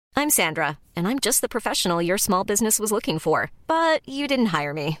I'm Sandra, and I'm just the professional your small business was looking for. But you didn't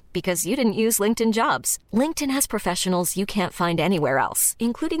hire me because you didn't use LinkedIn Jobs. LinkedIn has professionals you can't find anywhere else,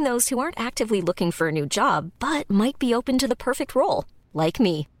 including those who aren't actively looking for a new job, but might be open to the perfect role, like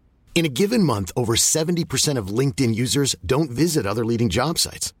me. In a given month, over 70% of LinkedIn users don't visit other leading job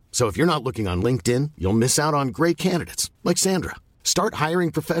sites. So if you're not looking on LinkedIn, you'll miss out on great candidates like Sandra. Start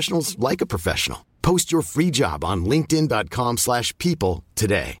hiring professionals like a professional. Post your free job on linkedin.com/people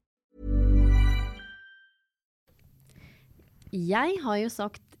today. Jeg har jo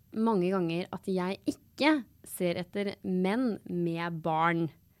sagt mange ganger at jeg ikke ser etter menn med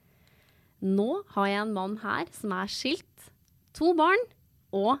barn. Nå har jeg en mann her som skilt, 2 barn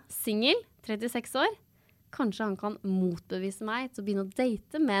og single, 36 år. Kanskje han kan motbevise meg til å begynne å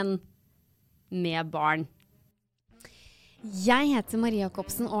date menn med barn. Jeg heter Maria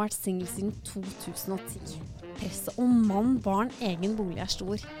Jacobsen og har vært single siden 2010. Presset om mann, barn, egen bolig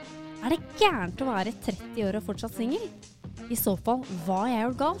stor. Det gærent å være 30 år og fortsatt single? I så fall, hva har jeg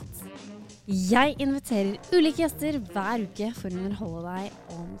gjort galt? Jeg inviterer ulike gjester hver uke for å underholde deg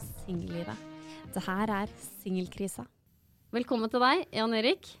om singellivet. Dette Singelkrisa. Velkommen til deg, Jan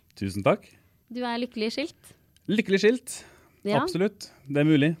Erik. Tusen takk. Du lykkelig skilt. Lykkelig skilt, ja. Absolutt. Det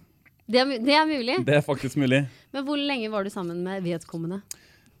mulig. Det er mulig? Det faktisk mulig. Men hvor lenge var du sammen med vedkommende?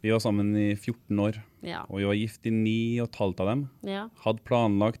 Vi var sammen i 14 år, ja. Og vi var gift i 9,5 av dem. Ja. Hadde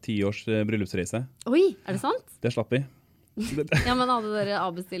planlagt 10 års bryllupsreise. Oi, det sant? Det slapp vi. Ja, men hadde dere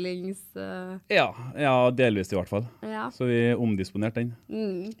avbestillings... Ja, delvis i hvert fall. Ja. Så vi omdisponerte den.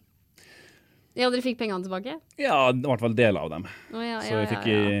 Ja, dere fikk pengene tilbake? Ja, i hvert fall deler av dem. Så vi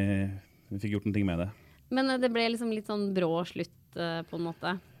fikk gjort noe med det. Men det ble liksom litt sånn brå slutt på en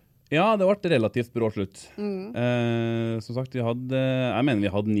måte? Ja, det ble relativt brå slutt. Som sagt, jeg mener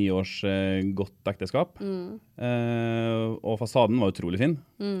vi hadde 9 års godt ekteskap. Og fasaden var utrolig fin.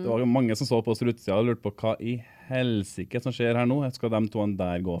 Det var mange som så på oss utsida og lurte på hva i helsike som skjer her nå. Skal de to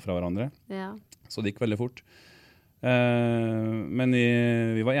der gå fra hverandre? Ja. Så det gikk veldig fort. Men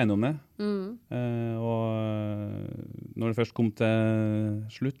vi var enige om det. Og når det først kom til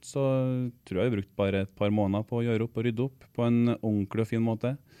slutt, så tror jeg vi brukte bare et par måneder på å gjøre opp og rydde opp på en ordentlig og fin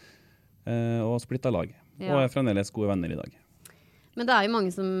måte. Og splitta lag. Ja. Og fremdeles gode venner i dag. Men det jo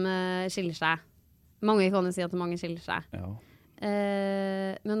mange som skiller seg. Mange kan jo si at mange skiller seg. Ja.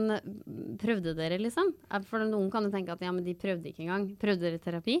 Men prøvde dere liksom? For noen kan jo tenke at ja, men de prøvde ikke engang. Prøvde dere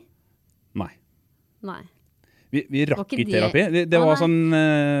terapi? Nei. Nei. Vi rakk ikke terapi. Det var sånn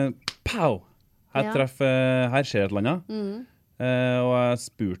pow! Her skjer et eller annet. Og jeg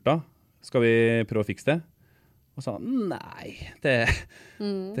spurte da, skal vi prøve å fikse det? Og sa, nei,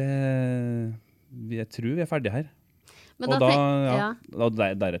 jeg tror vi ferdige her. Men og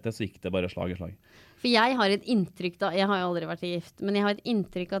deretter så gikk det bare slag i slag. For jeg har et inntrykk da, jeg har jo aldri vært gift, men jeg har et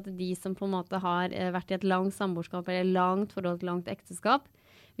inntrykk at de som på en måte har vært i et langt samboerskap eller langt forhold til langt ekteskap,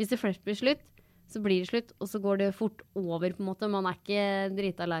 hvis det først blir slutt, så blir det slutt, og så går det fort over på en måte. Man ikke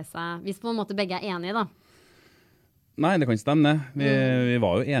drita lei seg, hvis på en måte begge enige da. Nei, det kan ikke stemme. Vi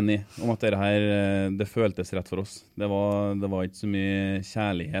var jo enige om at det føltes rett for oss. Det var ikke så mye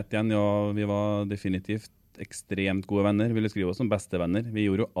kjærlighet igjen, og vi var definitivt ekstremt gode venner. Vi ville skrive oss som beste venner. Vi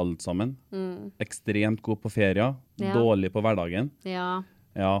gjorde jo alt sammen. Ekstremt gode på ferier, dårlig på hverdagen. Ja.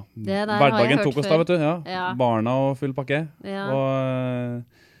 Hverdagen tok oss da, vet du. Ja. Barna og full pakke. Ja.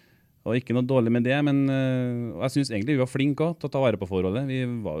 Og ikke noe dårlig med det, men jeg synes egentlig vi var flinke også til å ta vare på forholdet. Vi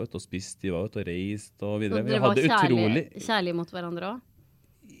var ute og spiste, vi var ute og reiste og videre. Og dere var kjærlige mot hverandre også?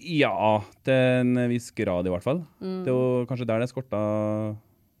 Ja, til en viss grad i hvert fall. Det var kanskje der det skortet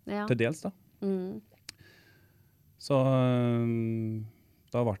til dels da. Så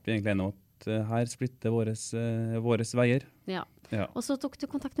da ble vi egentlig enige om at her splitter våres veier. Ja. Og så tok du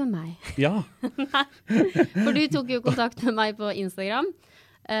kontakt med meg. Ja. For du tok jo kontakt med meg på Instagram.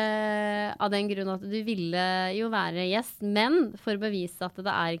 Av den grunn at du ville jo være gjest, men for å bevise at det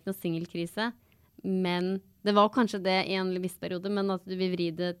ikke noe singelkrise, men det var kanskje det i en viss periode, men at du vil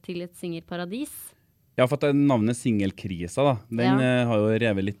vri det til et singelparadis. Ja, for at navnet singelkrisa da, den har jo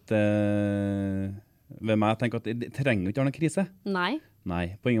revet litt ved meg. Jeg tenker at det trenger jo ikke være noen krise. Nei,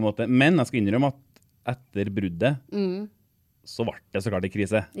 på ingen måte. Men jeg skal innrømme at etter bruddet så ble det så klart en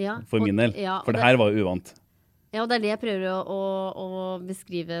krise for min del, for det her var jo uvant. Ja, og det det jeg prøver å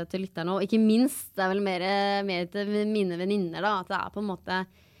beskrive til lytterne, og ikke minst, det vel mer til mine venninner da, at det på en måte,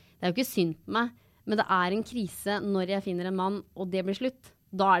 det jo ikke synd på meg, men det en krise når jeg finner en mann, og det blir slutt.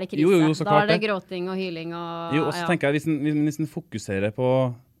 Da det krise. Jo, da det gråting og hyling. Og, jo, og så tenker jeg, hvis en fokuserer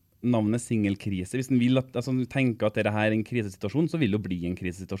på navnet singelkrise. Hvis den vil tenker at dette her er en krisesituasjon, så vil det jo bli en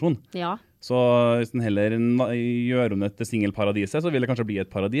krisesituasjon. Ja. Så hvis den heller gjør om det til singelparadiset, så vil det kanskje bli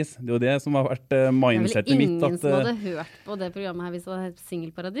et paradis. Det er jo det som har vært mindsetet mitt. Det er vel ingen som hadde hørt på det programmet her hvis det hadde hett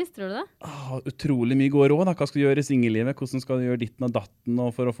singelparadis, tror du det? Utrolig mye går også da. Hva skal du gjøre i singellivet? Hvordan skal du gjøre ditten og datten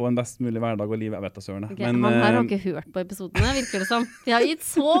og for å få en best mulig hverdag og liv? Jeg vet da søren. Okay, han her har ikke hørt på episodene, virker det som. Vi har gitt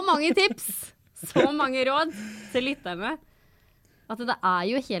så mange tips, så mange råd til lytterne. At det er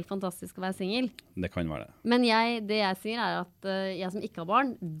jo helt fantastisk å være singel. Det kan være det. Men det jeg sier er at jeg som ikke har barn,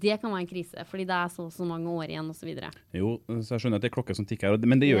 det kan være en krise, fordi det er så mange år igjen og så videre. Jo, så jeg skjønner at det er klokker som tikker her,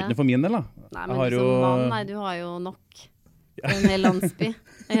 men det gjør ikke noe for min del da. Nei, men som mann, du har jo nok. En hel landsby.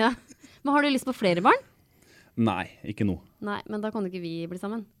 Ja. Men har du lyst på flere barn? Nei, ikke nå. Nei, men da kan ikke vi bli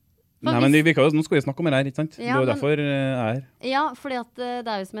sammen. Nei, men nå skal vi snakke om det her, ikke sant? Ja, det er jo derfor jeg er her. Ja, fordi at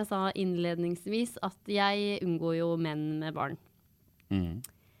det er jo som jeg sa innledningsvis, at jeg unngår jo menn med barn.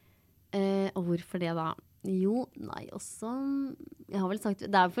 Og hvorfor det da? Jo, nei, også jeg har vel sagt,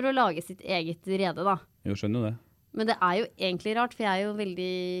 det er for å lage sitt eget rede da. Jo, skjønner det. Men det er jo egentlig rart, for jeg er jo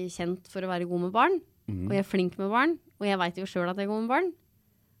veldig kjent for å være god med barn, og jeg er flink med barn, og jeg vet jo selv at jeg er god med barn.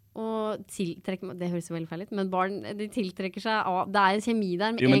 Og det høres jo veldig feil ut, men barn, de tiltrekker seg av, det er en kjemi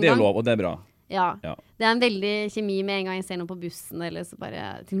der med en gang. Jo, men det er lov, og det er bra. Ja, det er en veldig kjemi med en gang jeg ser noe på bussen, eller så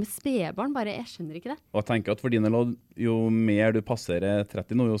bare, til og med spedbarn, bare, jeg skjønner ikke det. Og jeg tenker at for dine lov, jo mer du passerer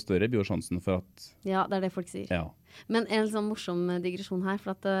 30 nå, jo større blir jo sjansen for at... Ja, det er det folk sier. Ja. Men en sånn morsom digresjon her,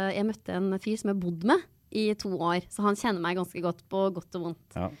 for at jeg møtte en fyr som jeg bodde med i 2 år, så han kjenner meg ganske godt på godt og vondt.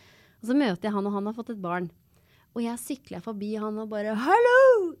 Ja. Og så møter jeg han, og han har fått et barn. Og jeg sykler forbi han og bare,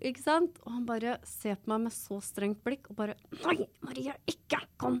 hallo, ikke sant? Og han bare ser på meg med så strengt blikk, og bare, nei, Maria, ikke,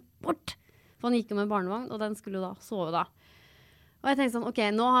 kom bort. For han gikk jo med barnevogn, og den skulle jo da sove da. Og jeg tenkte sånn, ok,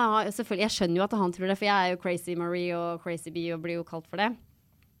 nå har jeg, selvfølgelig, jeg skjønner jo at han tror det, for jeg er jo Crazy Marie og Crazy Bee, og blir jo kalt for det.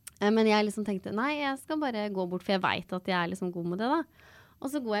 Men jeg liksom tenkte, nei, jeg skal bare gå bort, for jeg vet at jeg er liksom god med det da. Og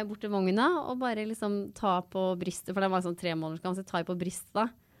så går jeg bort til vogna, og bare liksom ta på brystet, for det var sånn 3 måneder, så tar jeg på brystet da.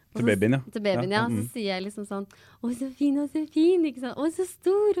 Til babyen, ja. Til babyen, ja. Så sier jeg liksom sånn, å, så fin, ikke sant? Å, så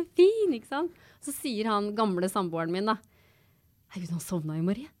stor og fin, ikke sant? Så sier han gamle samboeren min da, herregud, han sovnet jo,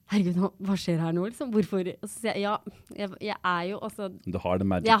 Marie. Herregud, hva skjer her nå, liksom? Hvorfor? Og så sier jeg, ja, jeg er jo også... Du har det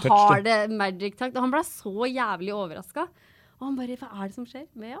magic touch, Jeg har det magic touch. Og han ble så jævlig overrasket. Og han bare, hva er det som skjer?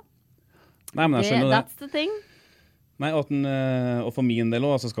 Men ja. Nei, men jeg skjønner det. That's the thing. Nei, og for min del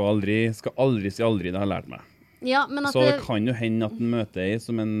også, skal aldri si aldri, det har jeg lært meg. Ja, men at så det kan jo hende at den møter deg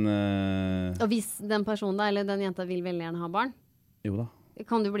som en... Og hvis den personen da, eller den jenta vil veldig gjerne ha barn? Jo da.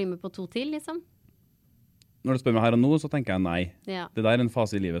 Kan du bli med på 2 til, liksom? Når du spør meg her og nå, så tenker jeg nei. Ja. Det der er en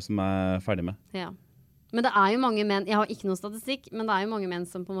fase i livet som jeg er ferdig med. Ja. Men det er jo mange menn, jeg har ikke noe statistikk, men det er jo mange menn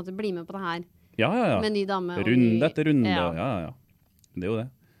som på en måte blir med på det her. Ja. Med ny dame. Runde etter runde, ja. Det er jo det.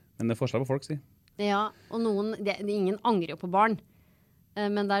 Men det er forskjell på folk, si. Ja, og ingen angrer jo på barn.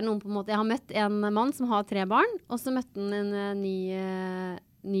 Men det er noen på en måte, jeg har møtt en mann som har 3 barn, og så møtte han en ny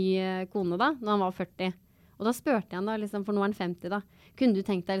kone da, når han var 40. Og da spurte jeg han da, liksom, for nå er han 50 da, kunne du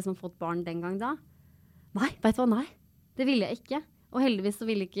tenkt deg liksom fått barn den gang da? Nei, vet du hva, nei. Det ville jeg ikke. Og heldigvis så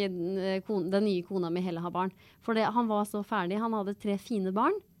ville ikke den nye kona mi heller ha barn. For han var så ferdig, han hadde 3 fine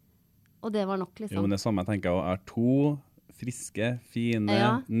barn, og det var nok liksom. Jo, men det samme jeg tenker jeg er 2 friske,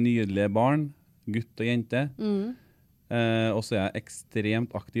 fine, nydelige barn, gutt og jente. Og så er jeg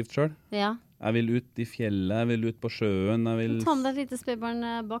ekstremt aktivt selv. Ja. Jeg vil ut i fjellet, jeg vil ut på sjøen. Ta med deg et lite spedbarn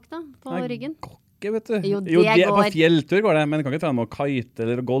bak da, på ryggen. Ikke, vet du. Jo, det går. På fjelltur går det, men jeg kan ikke ta med å kite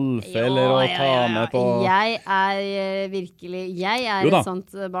eller golfe eller å ta med på... Jeg er et sånt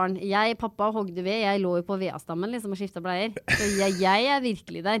barn. Pappa hogde ved, jeg lå jo på vedstammen liksom og skiftet bleier. Så jeg er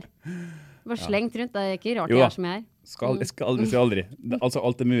virkelig der. Bare slengt rundt, det er ikke rart jeg er som jeg er. Jeg skal aldri si aldri. Altså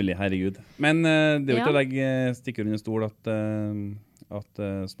alt er mulig, herregud. Men det er jo ikke å legge stikker under stol at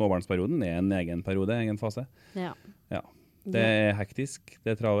småbarnsperioden er en egen periode, en egen fase. Ja. Det er hektisk,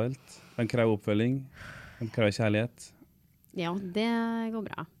 det er travelt, den krever oppfølging, den krever kjærlighet. Ja, det går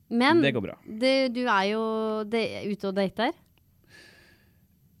bra. Men det går bra. Du er jo ute og dater?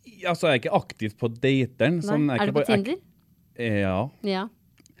 Altså, jeg er ikke aktiv på dateren. Sånn, er du på Tinder? Ja.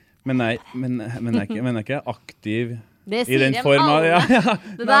 Men jeg er ikke aktiv det i den formen.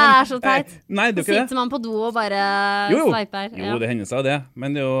 Det der er så teit. Nei, det er ikke det. Så sitter man på do og bare sveiper. Jo, det hender seg det.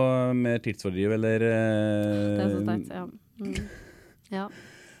 Men det er jo mer tidsfordriv, eller... Det er så teit, ja.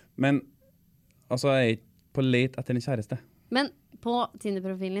 Men, altså, jeg er ikke på leit etter en kjæreste. Men på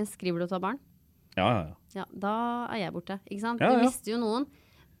Tinder-profilen skriver du å ta barn? Ja, da er jeg borte, ikke sant? Du mister jo noen.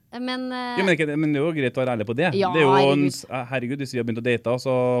 Men det er jo greit å være ærlig på det. Ja, det er jo herregud, hvis vi har begynt å date,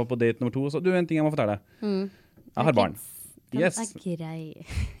 så på date nummer 2, så du, en ting jeg må fortelle deg. Jeg har barn. Den Yes. er grei.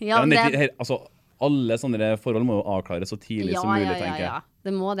 Ja, men altså, alle sånne forhold må jo avklares så tidlig som mulig, tenker jeg. Ja,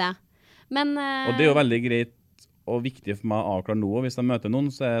 det må det. Men, Og det er jo veldig greit og viktig for meg å avklare noe. Hvis jeg møter noen,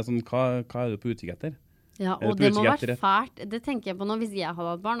 så er det sånn, hva er du på utkikk etter? ja, Er og du på det må utkikk være etter fælt. Det tenker jeg på nå. Hvis jeg hadde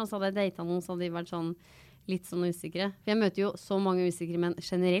hatt barn, og så hadde jeg datet noen, så hadde de vært sånn litt sånn usikre. For jeg møter jo så mange usikre menn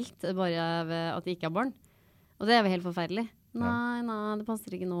generelt, bare ved at de ikke har barn. Og det er jo helt forferdelig. Nei, det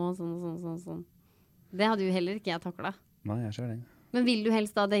passer ikke nå, sånn. Det hadde jo heller ikke jeg taklet. Nei, jeg ser den. Men vil du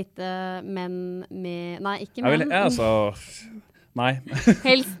helst da date menn med... Nei, ikke Jeg menn. vil, altså, nei.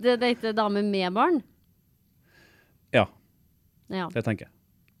 Helst date damer med barn? Ja, Ja. det tenker jeg.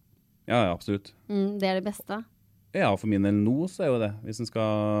 Ja, absolutt. Det er det beste. Ja, for min del nå så er jo det. Hvis en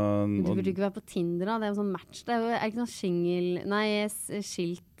skal... Men du burde ikke være på Tinder da. Det er jo sånn match. Det er jo ikke sånn singel... Nei,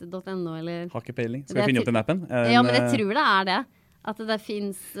 skilt.no eller... Har ikke peiling. Skal Det er vi finne opp den appen? Ja, men jeg tror det er det. At det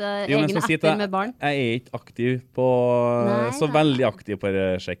finnes Jo, men egne jeg skal si at apper med barn. Jeg er ikke aktiv på... Nei, så da. veldig aktiv på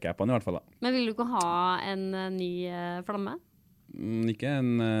sjekk-appene i hvert fall da. Men vil du ikke ha en ny flamme? Ikke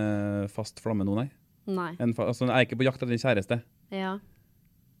en fast flamme nå, nei. Nei. Altså, jeg er ikke på jakt etter en kjæreste. Ja.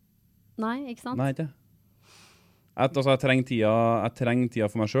 Nei, ikke sant? Nei, ikke. Jeg trenger tida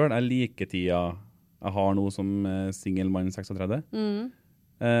for meg selv. Jeg liker tida jeg har nå som singelmann 36.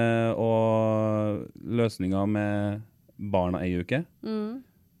 Og løsningen med barna ei uke.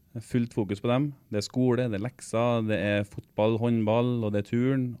 Fullt fokus på dem. Det er skole, det er lekser, det er fotball, håndball, og det er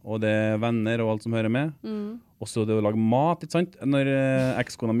turn, og det er venner og alt som hører med. Og så det å lage mat, ikke sant? Når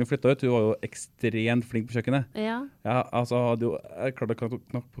ekskona mi flyttet ut, hun var jo ekstremt flink på kjøkkenet. Ja. Jeg klarte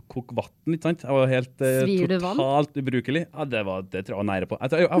knapt å koke vatten, ikke sant? Jeg var helt Svir du vann? totalt ubrukelig. Ja, det tror jeg var nære på.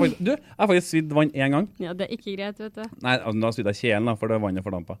 Jeg har faktisk svidd vann en gang. Ja, det er ikke greit, vet du. Nei, altså, da svidde jeg kjelen da, for det vannet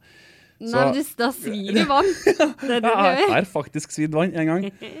fordampa. Nei, men da svir du vann. Det er det du Jeg gjør. har faktisk svidd vann en gang.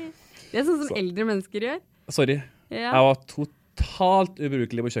 Det er sånn som eldre mennesker gjør. Sorry. Ja. Jeg var totalt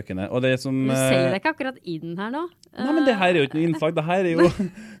ubrukelig på kjøkkenet. Og det som... Du selger deg ikke akkurat inn her nå. Nei, men det her er jo ikke noe innslag. Det her er jo,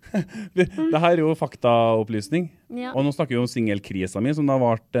 det her er jo faktaopplysning. Ja. Og nå snakker vi om singelkrisa mi, som da har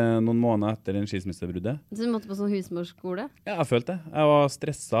vart noen måneder etter en skilsmissebruddet. Så du måtte på sånn husmorskole? Ja, jeg følte det. Jeg var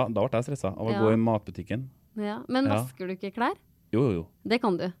stresset. Da ble jeg stresset av å Ja. gå i matbutikken. Ja. Men Ja. vasker du ikke klær? Jo. Det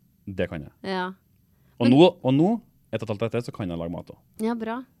kan du. Det kan jeg. Ja. Og nå, et og et halvt etter, så kan jeg lage mat også. Ja,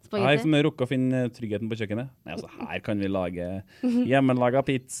 bra. Jeg har Spagetti. rukket å finne tryggheten på kjøkkenet. Nei, altså, her kan vi lage hjemmelaget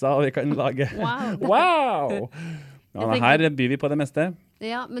pizza, og vi kan lage... Wow. Wow! Ja, Jeg her byr vi på det meste.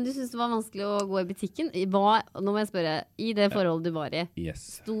 Ja, men du synes det var vanskelig å gå i butikken? Nå må jeg spørre, i det forholdet du var i,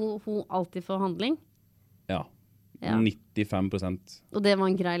 Yes. sto hun alltid for handling? Ja. Ja. 95%. Og det var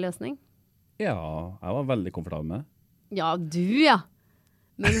en grei løsning? Ja, jeg var veldig komfortabel med det. Ja, du ja!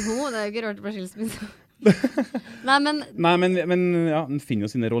 Men hun, det er jo ikke rart det ble skilsmisse. Nei, men Nei, men ja, den finner jo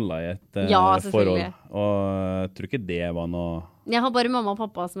sine roller i et Ja, forhold. selvfølgelig. Og jeg tror ikke det var noe... jeg har bare mamma og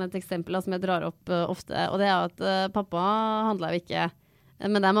pappa som et eksempel som jeg drar opp ofte. Og det er at pappa handler jo ikke,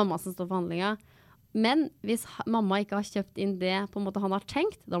 men det er mamma som står for handlinga. Men hvis mamma ikke har kjøpt inn det på en måte han har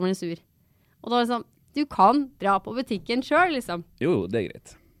tenkt, da blir han sur. Og da er det sånn, du kan dra på butikken selv, liksom. Jo, det er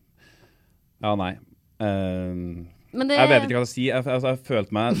greit. Ja, nei. Men det, Jeg vet ikke hva jeg skal si. Jeg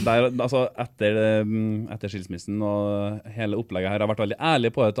følte meg der, altså etter skilsmissen og hele opplegget her, jeg har vært veldig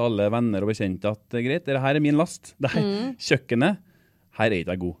ærlig på det til alle venner og bekjente at det er greit, dette her er min last. Det her, kjøkkenet, her er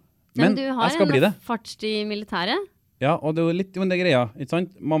ikke jeg god. Men du jeg har skal bli det. en fartstid i militæret. Ja, og det er jo litt jo det greia, ikke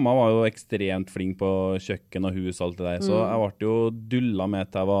sant? Mamma var jo ekstremt flink på kjøkken og hus og alt det der, så jeg ble jo dullet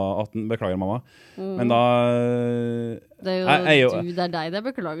med til jeg var 18. Beklager, mamma. Men da... Det er det er deg det er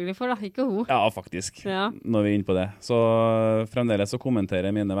beklagelig for, da, ikke hun. Ja, faktisk. Ja. Når vi er inne på det. Så fremdeles så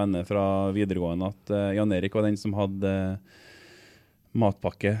kommenterer mine venner fra videregående at Jan Erik var den som hadde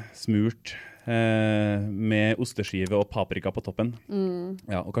matpakke smurt med osteskive og paprika på toppen.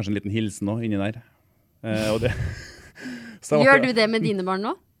 Ja, og kanskje en liten hilsen også inni der. Og det... Så Gjør du det med dine barn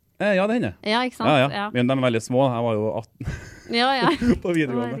nå? Ja, det hender. Ja, ikke sant? Ja. Men de er veldig små. Jeg var jo 18 Ja. på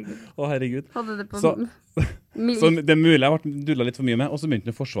videregående. Å, herregud. Hadde det på Så det er mulig jeg ble dullet litt for mye med, og så begynte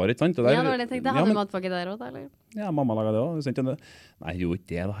jeg forsvaret, ikke sant? Og der- Ja, det var det jeg tenkte. Ja, Hadde du men- matpakke der også, da, eller? Ja, mamma laget det også. Nei, jo ikke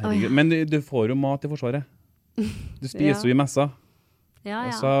det da, herregud. Men du får jo mat i forsvaret. Du spiser jo i messa. Ja.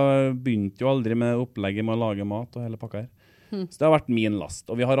 Så jeg begynte jo aldri med opplegget med å lage mat og hele pakka her. Så det har vært min last.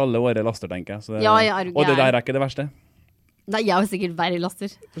 Og vi har alle våre laster, tenker jeg. Så det, Ja, er du og det gæren? der er ikke det verste. Nei, jeg har jo sikkert verre laster.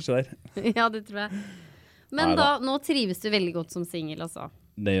 Få se der. Ja, det tror jeg. Men Neida. nå trives du veldig godt som singel, altså.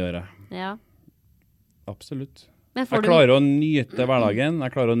 Det gjør jeg. Ja. Absolutt. Men får Jeg klarer å nyte hverdagen.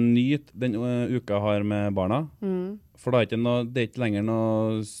 Jeg klarer å nyte den uka jeg har med barna. For det er ikke lenger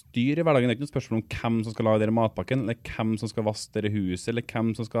noe styr i hverdagen. Det er ikke noe spørsmål om hvem som skal lage dere matpakken, eller hvem som skal vaske dere huset, eller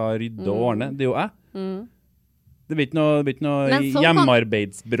hvem som skal rydde og ordne. Det er jo jeg. Det blir ikke noe Men sånn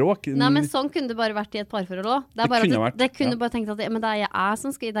hjemmearbeidsbråk. Nei, men sånn kunne det bare vært i et parforhold også. Det er bare kunne at vært, det kunne ja. bare tenkt at men det er jeg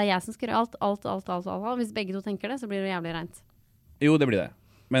som skal gjøre alt. Hvis begge to tenker det, så blir det jævlig rent. Jo, det blir det.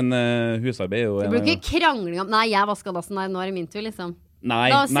 Men husarbeid er jo... Det blir ikke krangling om, nei, jeg vasket dassen, nei, nå er det min tur, liksom. Nei,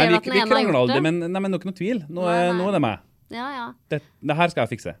 Da ser du vi at den ene har krangler gjort aldri, det. men det er ikke noe tvil. Nå Nei. er det meg. Ja. Det her skal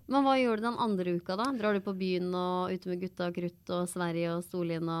jeg fikse. Men hva gjør du den andre uka da? Drar du på byen og ute med gutta og krutt og Sverige og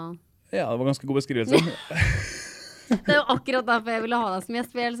Storlien og... Ja, det var ganske god beskrivelse. Det er jo akkurat derfor jeg ville ha deg som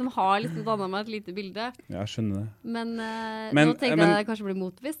gjest, for jeg liksom har liksom dannet meg et lite bilde. Ja, jeg skjønner det. Men Men- nå tenkte jeg det kanskje ble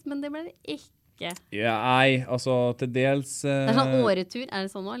motbevist, men det ble det ikke. Ja, nei, altså til dels... Det er sånn åretur, er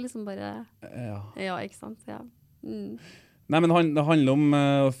det sånn nå? Liksom bare... Ja. Ja, ikke sant? Ja. Mm. Nei, men det handler om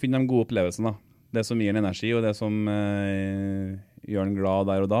å finne de gode opplevelsene, da. Det som gir en energi, og det som gjør en glad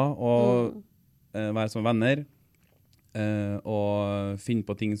der og da. Og være som venner, og finne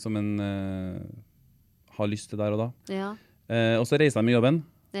på ting som en har lyst til der og da. Ja. Og så reiser jeg med jobben.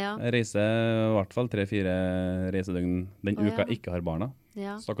 Ja. Jeg reiser i hvert fall 3-4 reisedøgn den uka jeg ikke har barna.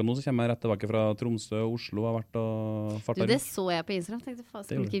 Ja. Så akkurat nå så kommer jeg rett tilbake fra Tromsø og Oslo, har vært og Du, fartet det rundt. så jeg på Instagram. Tenkte, faen,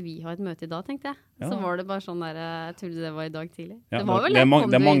 skulle gjorde ikke vi ha et møte i dag, tenkte jeg. Ja. Så var det bare sånn der, jeg trodde det var i dag tidlig. Ja, det var vel det er, kom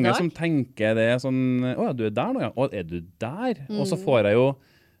det er du i mange dag? som tenker det sånn, åja, du er der nå, ja. Å, er du der? Og så Mm. får jeg jo,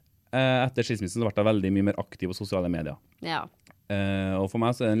 etter skilsmissen så ble jeg veldig mye mer aktiv på sosiale medier. Ja. Og for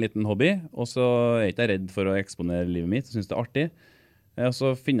meg så er det en liten hobby, og så er jeg ikke redd for å eksponere livet mitt, jeg synes det er artig. Og så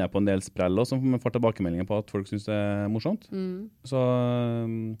finner jeg på en del sprell også, som får tilbakemeldinger på at folk synes det er morsomt. Mm. Så,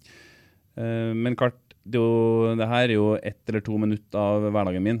 men klart, det her er jo 1 eller 2 minutter av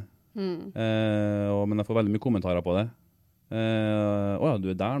hverdagen min. Mm. Men jeg får veldig mye kommentarer på det. Åja, du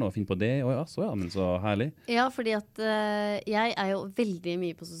er der nå og finner på det. Åja, så ja, men så herlig. Ja, fordi at jeg er jo veldig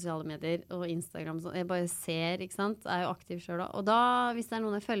mye på sosiale medier og Instagram. Så jeg bare ser, ikke sant? Jeg er jo aktiv selv da. Og da, hvis det er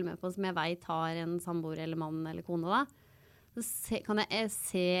noen jeg følger med på som jeg vet har en samboer eller mann eller kone da, så kan jeg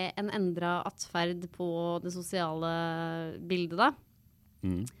se en endret atferd på det sosiale bildet da.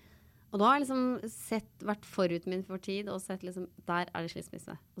 Mm. Og da har jeg liksom vært forut min for tid og sett liksom, der er det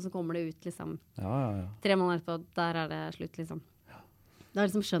skilsmisse. Og så kommer det ut liksom, Ja. 3 måneder etterpå, der er det slutt liksom. Da har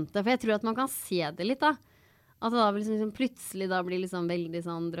jeg liksom skjønt det, for jeg tror at man kan se det litt da. At det da blir liksom, plutselig da blir liksom veldig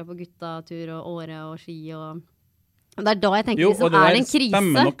sånn, dra på gutta-tur og åre og ski og det er da jeg tenker, Jo, liksom, og det er der det en krise?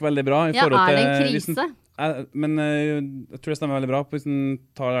 stemmer nok veldig bra. I Ja, forhold er det en til- krise? Men jeg tror det stemmer veldig bra. Hvis en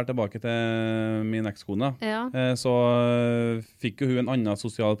tar det her tilbake til min ekskone, Ja. så fikk jo hun en annen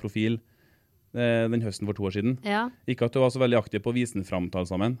sosial profil den høsten for 2 år siden. Ja. Ikke at hun var så veldig aktiv på å vise den fram til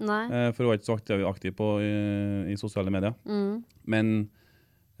alle sammen, Nei. for hun var ikke så aktiv på i sosiale medier. Mm. Men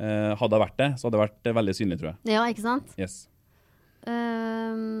hadde det vært det, så hadde det vært veldig synlig, tror jeg. Ja, ikke sant? Yes.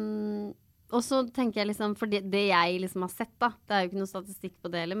 Og så tenker jeg liksom, for det jeg liksom har sett da, det er jo ikke noe statistikk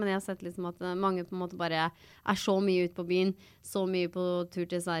på det heller, men jeg har sett liksom at mange på en måte bare er så mye ut på byen, så mye på tur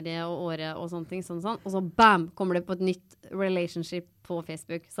til Sverige og Åre og sånne ting, sånn, og så bam, kommer det på et nytt relationship på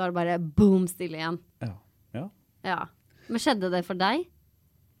Facebook, så er det bare boom, stille igjen. Ja. Ja. Men skjedde det for deg?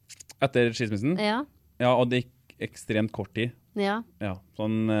 Etter skilsmissen? Ja. Ja, og det gikk ekstremt kort tid. Ja. Ja,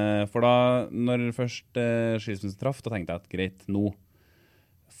 sånn, for da, når først skilsmissen traff, da tenkte jeg at greit, nå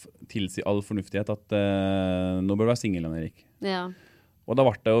tilsier all fornuftighet at nå bør du være single, Jan Erik. Ja. Og da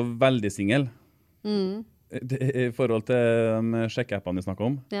ble jeg jo veldig single. Mm. I forhold til de sjekkeappene vi snakket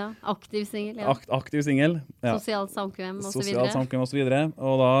om. Ja. Aktiv single, ja. Aktiv single. Ja. Sosialt samkvem og så Sosialt videre. samkvem og så videre.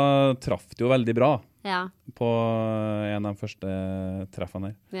 Og da traff det jo veldig bra Ja. på en av de første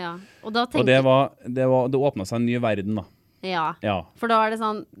treffene her. Ja. Og da Og tenker det åpnet seg en ny verden da. Ja. Ja, For da er det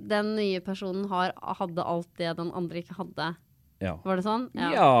sånn, den nye personen hadde alt det den andre ikke hadde. ja. Var det sånn?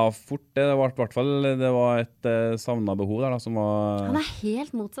 Ja, fort. Det var i hvert fall det var et savnet behov der da, som var... Han er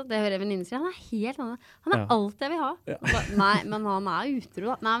helt motsatt, det hører jeg venninner si. Han er helt sånn. Han er Ja. alt jeg vil ha. Ja. Og Bare, nei, men han er utro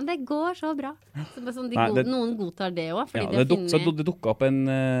da. Nei, men det går så bra. Så bare sånn, Nei, noen godtar det også, fordi Ja, de har funnet... det dukket opp en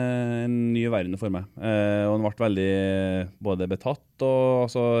ny verden for meg. Og den ble veldig både betatt, og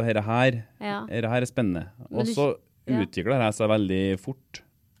altså, dette her Ja. er spennende. Men Og du- så ja. utvikler det seg veldig fort.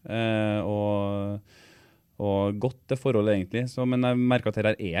 Og godt det forholdet egentlig. Men jeg merker at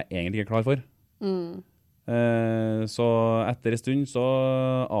dette er jeg egentlig ikke klar for. Mm. Så etter en stund så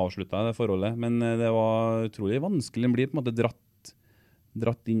avsluttet jeg det forholdet. Men det var utrolig vanskelig. Den blir på en måte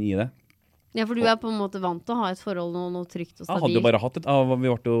dratt inn i det. Ja, for du er på en måte vant til å ha et forhold, noe trygt og Jeg hadde jo stabilt. bare hatt vi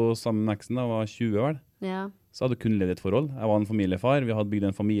ble jo sammen med eksen da jeg var 20 vel. Ja. Så hadde jeg kun levd et forhold. Jeg var en familiefar, vi hadde bygd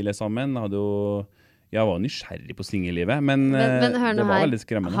en familie sammen. Jeg var nysgjerrig på singellivet, men Men hør det nå var her. veldig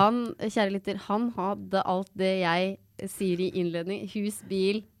skremmende. Han, kjære lytter, han hadde alt det jeg sier i innledning. Hus,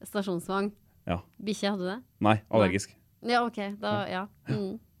 bil, stasjonsvagn. Ja. Bikkje, hadde du det? Nei, allergisk. Ja, ok. Da, ja.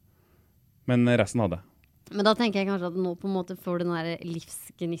 Mm. Men resten hadde jeg. Men da tenker jeg kanskje at nå på en måte får den der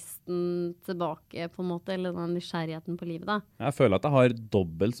livsgnisten tilbake, på en måte, eller den nysgjerrigheten på livet da. Jeg føler at jeg har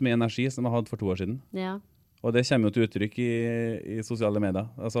dobbelt så mye energi som jeg hadde for 2 år siden. Ja. Og det kommer jo til uttrykk i sosiale medier.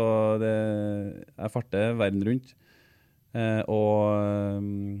 Altså, jeg farter verden rundt. Og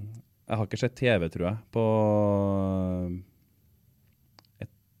jeg har ikke sett TV, tror jeg, på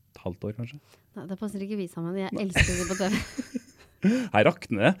et halvt år, kanskje. Nei, det passer ikke vi sammen. Jeg elsker det på TV. Her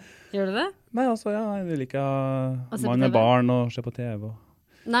rakner det. Gjør du det? Nei, altså, ja, jeg vil ikke ha se på mann med TV? barn og se på TV.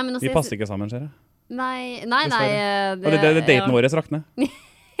 Nei, men Vi passer ikke sammen, ser jeg. Nei. Og det daten vår rakner.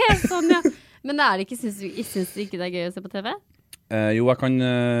 Sånn, ja. Men syns du ikke det er gøy å se på TV? Jo, jeg kan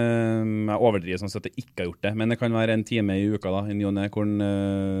overdrive sånn at jeg ikke har gjort det, men det kan være en time i uka da, i ny og ne, hvor den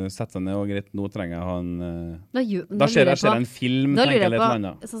setter seg ned og greit, nå trenger jeg å ha en... Da ser jeg en film, da tenker jeg lurer litt på,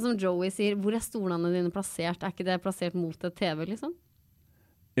 annet. sånn som Joey sier, hvor er stolene dine plassert? Er ikke det plassert mot et TV, liksom?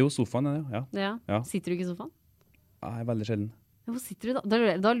 Jo, sofaen er det, ja. Ja. Sitter du ikke i sofaen? Nei, veldig sjelden. Hvor sitter du da?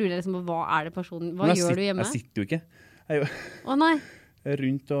 Da lurer jeg liksom på, hva er det personen? Hva gjør du hjemme? Jeg sitter jo ikke. Jeg er jo Å nei.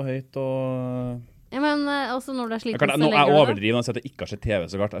 rundt og høyt og... Ja, men også når du er sliten, så legger du det. Jeg overdriver og sier at jeg ikke har sett TV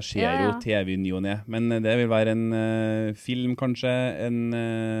så klart. Jeg ser jo TV i ny og ne. Men det vil være en film kanskje,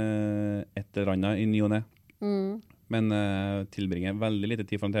 et eller annet i ny og ne. Men tilbringer veldig lite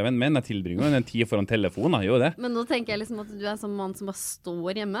tid foran TV-en. Men jeg tilbringer jo en tid foran telefonen, jo det. Men nå tenker jeg liksom at du er sånn mann som bare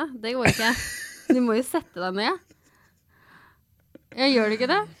står hjemme. Det går ikke. Du må jo sette deg ned. Jeg gjør det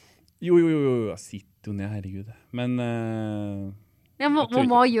ikke det? Jo, jeg sitter jo ned, herregud. Men... Ja,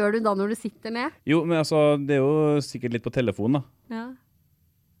 hva gjør du da når du sitter ned? Jo, men altså, det er jo sikkert litt på telefonen da.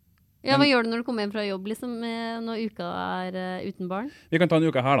 Ja, hva gjør du når du kommer hjem fra jobb, liksom, når uka er uten barn? Vi kan ta en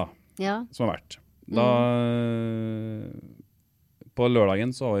uke her da, som har vært. Da, på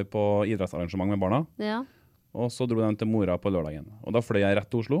lørdagen så var vi på idrettsarrangement med barna, og så dro de til mora på lørdagen. Og da fløy jeg rett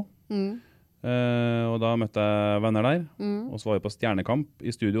til Oslo, og da møtte jeg venner der, og så var vi på Stjernekamp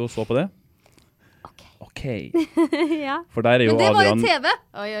i studio og så på det. Ok. For der er jo Adrian... Men det var jo TV!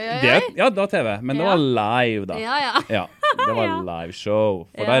 Ja, det var TV, men det var live da. Ja. Det var live show.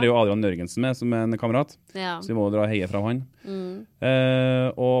 For der er jo Adrian Jørgensen med som en kamerat, så vi må dra og heie fra han.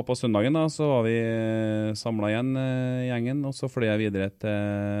 Og på søndagen da, så var vi samlet igjen gjengen, og så fløy jeg videre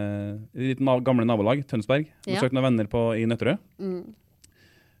til litt gamle nabolag, Tønsberg. Besøkte noen venner i Nøtterøy.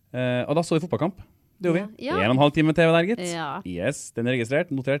 Og da så vi fotballkamp. Det gjorde vi. 1,5 time TV der, gitt. Yes, den er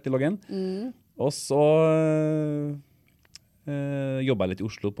registrert, notert i loggen. Og så jobbet jeg litt i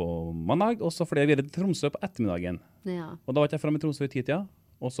Oslo på mandag, og så fløy jeg videre til Tromsø på ettermiddagen. Og da var jeg fremme i Tromsø i 10-tida,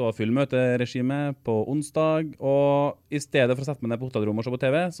 og så full møteregime på onsdag, og i stedet for å sette meg ned på hotellrommet og se på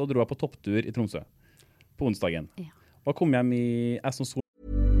TV, så dro jeg på topptur i Tromsø på onsdagen. Og kom hjem i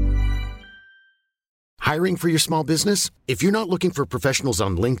Hiring for your small business? If you're not looking for professionals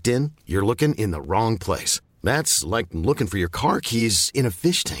on LinkedIn, you're looking in the wrong place. That's like looking for your car keys in a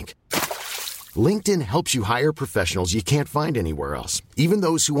fish tank. LinkedIn helps you hire professionals you can't find anywhere else, even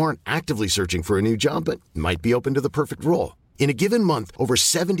those who aren't actively searching for a new job but might be open to the perfect role. In a given month, over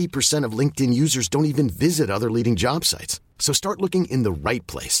 70% of LinkedIn users don't even visit other leading job sites. So start looking in the right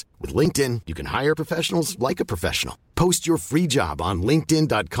place. With LinkedIn, you can hire professionals like a professional. Post your free job on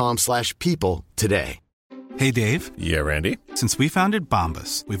linkedin.com/people today. Hey, Dave. Yeah, Randy. Since we founded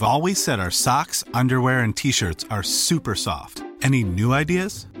Bombas, we've always said our socks, underwear, and T-shirts are super soft. Any new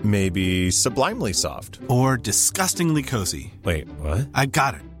ideas? Maybe sublimely soft. Or disgustingly cozy. Wait, what? I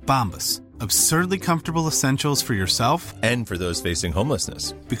got it. Bombas. Absurdly comfortable essentials for yourself and for those facing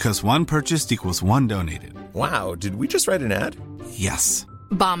homelessness. Because one purchased equals one donated. Wow, did we just write an ad? Yes.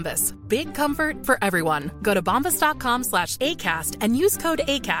 Bombas. Big comfort for everyone. Go to bombas.com/ACAST and use code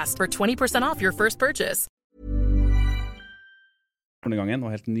ACAST for 20% off your first purchase. Gangen var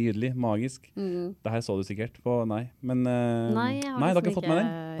helt nydelig, magisk. Det her så du sikkert på, men nei, dere har ikke fått med den?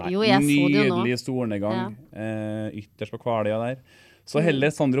 Nei. Jo, jeg så det jo nå. Nydelig solnedgang, ytterst på Kvaløya der. Så heller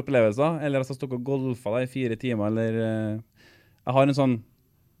sånne opplevelser, eller altså stå og golfa deg i 4 timer, eller jeg har en sånn,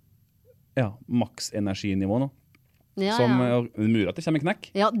 maks energinivå nå. Som mulig at det kommer en knekk.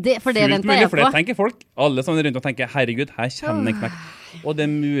 Ja, for det venter jeg på. For det tenker folk. Alle som er rundt og tenker, herregud, her kommer en knekk. Og det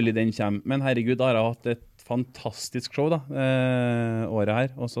er mulig den kommer. Men herregud, da har jeg hatt et fantastisk show da, året her.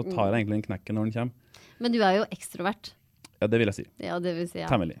 Og så tar jeg egentlig en knekken når den kommer. Men du er jo ekstrovert. Ja, det vil jeg si. Ja, det vil si,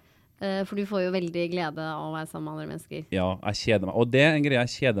 Temmelig. For du får jo veldig glede av å være sammen med andre mennesker. Ja, jeg kjeder meg. Og det er en greie,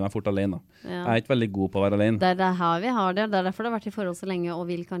 jeg kjeder meg fort alene. Jeg er ikke veldig god på å være alene. Det er her vi har det. Det er derfor du har vært i forhold så lenge og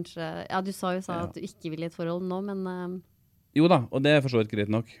vil kanskje... Ja, du sa at du ikke vil i et forhold nå, men... Jo da, og det er for så vidt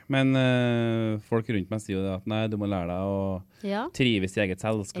greit nok. Men folk rundt meg sier jo det at nei, du må lære deg å trives i eget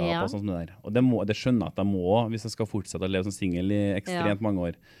selskap og sånt som det der. Og det skjønner jeg at jeg må, hvis jeg skal fortsette å leve som single i ekstremt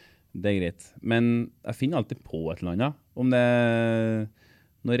mange år. Det greit. Men jeg finner alltid på et eller annet. Om det er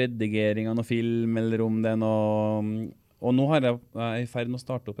noe redigering av noe film, eller om det er noe... Og nå jeg er i ferd med å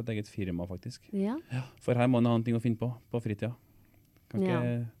starte opp et eget firma, faktisk. Ja. For her må man ha en ting å finne på fritida. Kan ikke...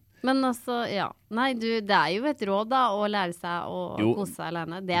 Men altså, Nei, det er jo et råd da, å lære seg å kose seg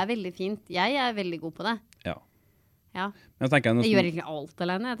alene. Det er veldig fint. Jeg er veldig god på det. Ja. Men jeg gjør egentlig alt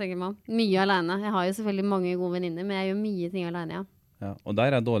alene, jeg tenker man. Mye alene. Jeg har jo selvfølgelig mange gode venninner, men jeg gjør mye ting alene, ja. Og der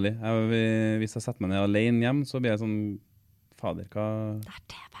er jeg dårlig. Hvis jeg setter meg ned alene hjem, så blir jeg sånn, fader, hva... Det er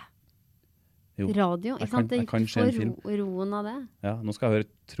TV. Jo, radio, ikke sant? Jeg kan se en film. Roen av det. Ja, nå skal jeg høre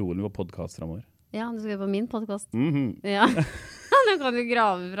trolig på podcast fremover. Ja, du skal høre på min podcast. Ja. Nå kan du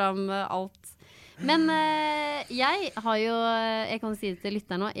grave fram alt. Men jeg har jo, jeg kan si det til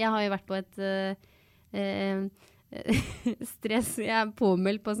lytteren nå, jeg har jo vært på et stress, jeg er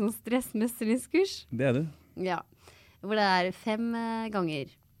påmeldt på sånn stressmestringskurs. Det er du. Ja, hvor det er 5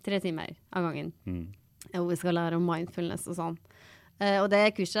 ganger, 3 timer av gangen. Hvor vi skal lære om mindfulness og sånn. Og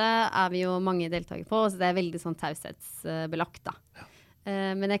det kurset er vi jo mange deltakere på, så det er veldig sånn taushetsbelagt da.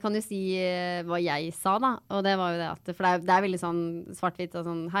 Men jeg kan jo si hva jeg sa da, og det var jo det at, for det er veldig sånn svart-hvitt og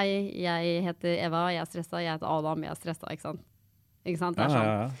sånn, hei, jeg heter Eva, jeg er stresset, jeg heter Adam, jeg er stresset, ikke sant? Ikke sant? Det er sånn.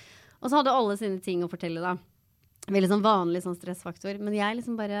 Ja. Og så hadde alle sine ting å fortelle da. Veldig sånn vanlig sånn stressfaktor, men jeg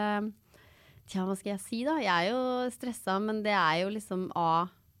liksom bare, hva skal jeg si da? Jeg er jo stresset, men det er jo liksom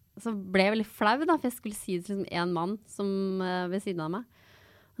så ble jeg veldig flau da, for jeg skulle si det til liksom en mann som ved siden av meg.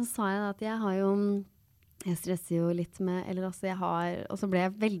 Og så sa jeg da at jeg stresser jo litt med, eller altså og så ble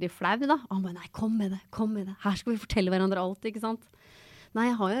jeg veldig flau da. Og han bare, nei, kom med det. Her skal vi fortelle hverandre alt, ikke sant? Nei,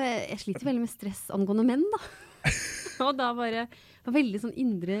 jeg sliter veldig med stress angående menn da. Og da bare, det var veldig sånn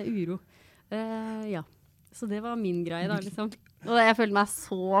indre uro. Ja, så det var min greie da, liksom. Og jeg følte meg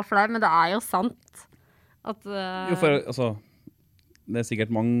så flau, men det er jo sant. At, jo, for altså, det er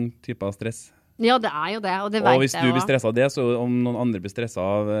sikkert mange typer stress. Ja, det er jo det, og det vet jeg. Og hvis du blir stresset av det, så om noen andre blir stresset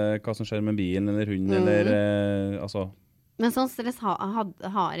av hva som skjer med bilen eller hunden, eller altså... Men sånn stress har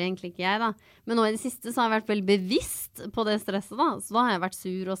egentlig ikke jeg da. Men nå i det siste så har jeg vært veldig bevisst på det stresset da. Så da har jeg vært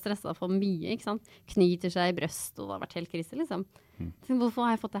sur og stresset for mye, ikke sant? Knyter seg i brøst, og det har vært helt krise, liksom. Så hvorfor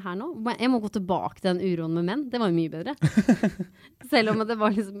har jeg fått det her nå? Jeg må gå tilbake til den uroen med menn. Det var jo mye bedre. Selv om det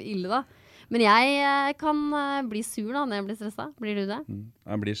var liksom ille da. Men jeg kan bli sur da når jeg blir stresset. Blir du det?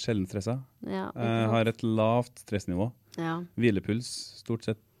 Jeg blir sjelden stresset. Ja, jeg har et lavt stressnivå. Ja. Hvilepuls, stort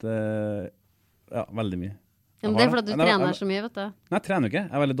sett, veldig mye. Ja, men det er fordi du trener så mye, vet du. Nei, jeg trener jo ikke.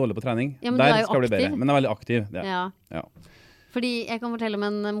 Jeg er veldig dårlig på trening. Ja, men der du er jo skal jeg bli bedre. aktiv. Men jeg er veldig aktiv. Det. Ja. Fordi jeg kan fortelle om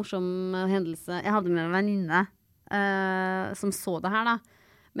en morsom hendelse. Jeg hadde med en venninne som så det her da.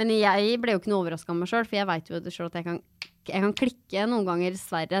 Men jeg ble jo ikke noe overrasket av meg selv, for jeg vet jo selv at jeg kan klikke noen ganger,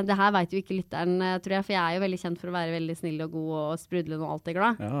 dessverre. Det her vet jo ikke lytteren, tror jeg, for jeg er jo veldig kjent for å være veldig snill og god og sprudlende og alltid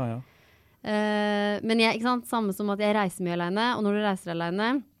glad. Ja. Men ikke sant, samme som at jeg reiser mye alene, og når du reiser alene,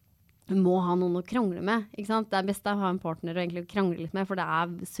 må ha noen å krangle med, ikke sant? Det er best å ha en partner og egentlig krangle litt med, for det er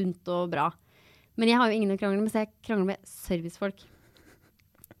sunt og bra. Men jeg har jo ingen å krangle med, så jeg krangler med servicefolk.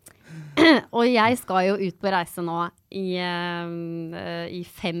 Og jeg skal jo ut på reise nå i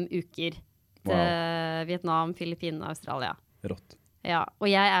 5 uker til Vietnam, Filippinene og Australia. Rått. Ja, og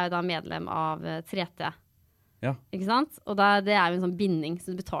jeg er jo da medlem av 3T. Ja. Ikke sant? Og det er jo en sånn binding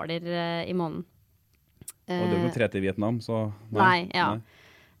som du betaler i måneden. Og det er jo noe 3T i Vietnam, så... Nei.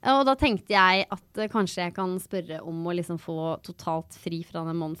 Og da tenkte jeg at kanskje jeg kan spørre om å liksom få totalt fri fra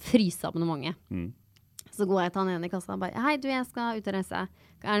den måneden, fryseabonnementet. Så går jeg til han ene i kassa og bare, hei du, jeg skal ut og reise.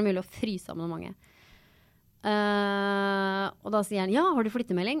 Er det mulig å fryse abonnementet? Og da sier han, ja, har du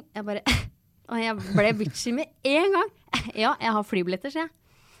flyttemelding? Og jeg ble bitchy med en gang. Ja, jeg har flybilletter, sier jeg.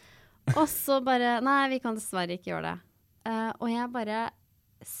 Og så bare, nei, vi kan dessverre ikke gjøre det. Og jeg bare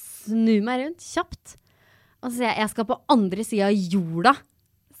snur meg rundt, kjapt. Og så sier jeg skal på andre siden av jorda,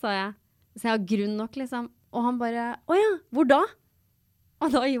 sa jeg. Så jeg har grunn nok, liksom. Og han bare, åja, hvor da?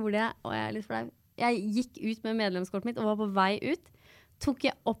 Og da gjorde jeg, og jeg er litt flau. Jeg gikk ut med medlemskortet mitt og var på vei ut. Tok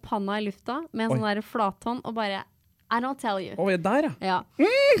jeg opp handa i lufta med en sånn der flathånd og bare, I don't tell you. Oi, der ja.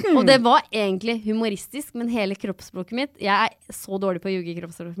 Og det var egentlig humoristisk, men hele kroppsspråket mitt, jeg er så dårlig på å ljuge i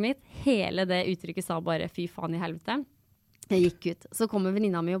kroppsspråket mitt, hele det uttrykket sa bare, fy faen i helvete. Jeg gikk ut. Så kommer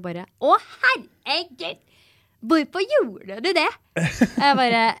venninna mi og bare, å herregud! Hvorfor gjorde du det? Jeg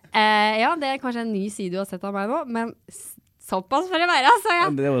bare, ja, det er kanskje en ny side du har sett av meg nå, men såpass for å være, altså, ja.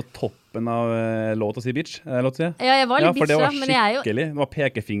 Det er jo toppen av låt å si bitch, låt å si. Ja, jeg var litt bitch, for det var men jeg er jo... skikkelig, det var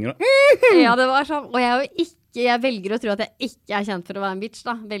pekefinger. Ja, det var sånn, og jeg er jo ikke, jeg velger å tro at jeg ikke er kjent for å være en bitch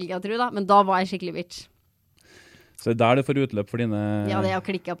da, velger jeg å tro da, men da var jeg skikkelig bitch. Så det er der du får utløp for dine... Ja, det jeg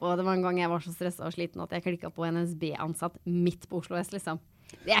klikket på, det var en gang jeg var så stresset og sliten at jeg klikket på en NSB-ansatt midt på Oslo S, liksom.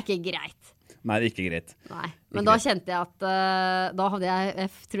 Det er ikke greit. Nei, det er ikke greit. Nei, men da kjente jeg at da hadde jeg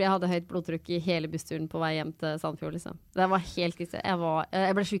tror jeg hadde høyt blodtrykk i hele bussturen på vei hjem til Sandfjord, liksom. Det var helt krise.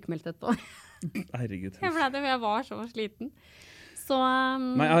 Jeg ble sykemeldt etterpå. Herregud. Jeg ble det, for jeg var så sliten. Så...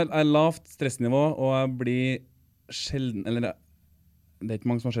 Nei, jeg har lavt stressnivå, og jeg blir sjelden, eller det er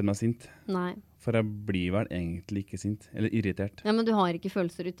ikke mange som har skjedd meg sint. Nei. For jeg blir vel egentlig ikke sint, eller irritert. Ja, men du har ikke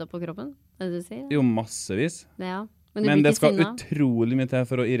følelser utenpå kroppen, er det du sier? Jo, massevis. Ja. Men det skal utrolig mye til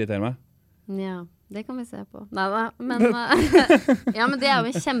for å irritere meg. Ja, det kan vi se på. Neida, men, ja, men det er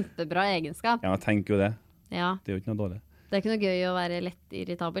jo en kjempebra egenskap. Ja, jeg tenker jo det. Ja. Det er jo ikke noe dårlig. Det er ikke noe gøy å være lett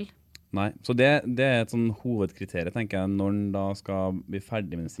irritabel. Nei, så det er et sånn hovedkriterium, tenker jeg, når en da skal bli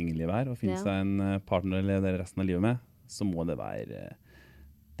ferdig med singellivet her, og finne seg en partner eller leve resten av livet med, så må det være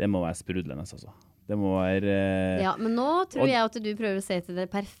sprudlende, altså. Det må være... Ja, men nå tror jeg at du prøver å se til det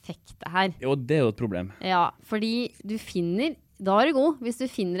perfekte her. Jo, det er jo et problem. Ja, fordi du finner... Da er du god, hvis du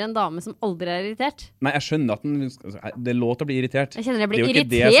finner en dame som aldri er irritert. Nei, jeg skjønner at det er lov til å bli irritert. Jeg kjenner jeg blir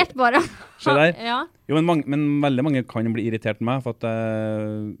irritert bare. Se der. Ja. Jo, men veldig mange kan bli irritert på meg, for at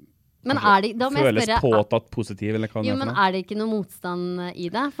men er det, da må føles jeg spørre, påtatt positiv, eller hva det jo, er for men noe. er det ikke noe motstand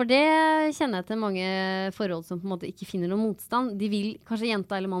i det? For det kjenner jeg til mange forhold som på en måte ikke finner noe motstand. De vil, kanskje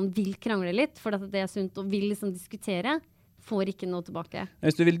jenta eller mannen vil krangle litt, for at det er sunt og vil liksom diskutere. Får ikke noe tilbake.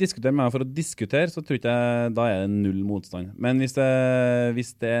 Hvis du vil diskutere med meg for å diskutere, så tror ikke jeg da er det null motstand. Men hvis det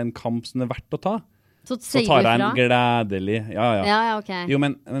er en kamp som er verdt å ta, så tar jeg en gledelig... Ja, ok. Jo,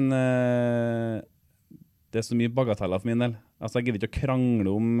 men det er så mye bagateller for min del. Altså, jeg gidder ikke å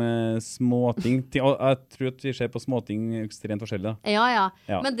krangle om småting. Jeg tror at vi ser på småting ekstremt forskjellig. Ja.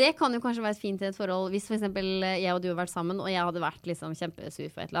 Men det kan jo kanskje være fint i et forhold. Hvis for eksempel jeg og du har vært sammen, og jeg hadde vært liksom kjempesur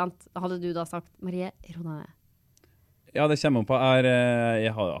for et eller annet, hadde du da sagt, Marie, ro deg ned. Ja, det kommer på.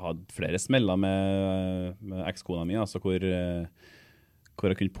 Jeg har hatt flere smeller med ekskona mi, altså hvor jeg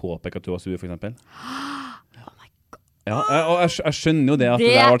kunne påpeke at du var sur, for eksempel. Oh my God. Ja, og jeg skjønner jo det at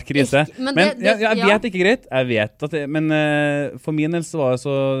det har vært krise. Men jeg vet ikke greit. Jeg vet at men for min del så var det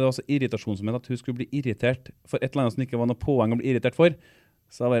så irritasjonsmoment at hun skulle bli irritert for et eller annet som ikke var noe poeng å bli irritert for.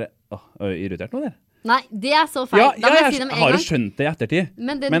 Så jeg bare, er du irritert nå, der? Nei, det er så feil. Da må jeg si det med en gang. Jeg har jo skjønt det i ettertid.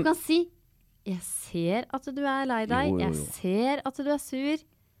 Men det du kan si, jeg ser at du er lei deg, jeg ser at du er sur,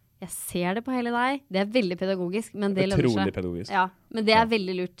 jeg ser det på hele deg. Det er veldig pedagogisk, men det lønner seg. Utrolig pedagogisk. Ja, men det er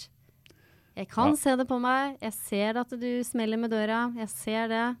veldig lurt. Jeg kan se det på meg, jeg ser at du smeller med døra, jeg ser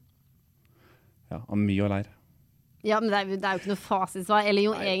det. Ja, og mye å lære. Ja, men det er jo ikke noe fasitsvar, eller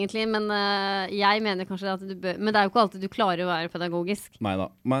jo egentlig, men jeg mener kanskje at du bør, men det er jo ikke alltid du klarer å være pedagogisk. Neida,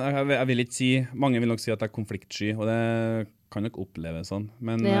 men jeg vil ikke si, mange vil nok si at jeg er konfliktsky, og det kan nok oppleves sånn,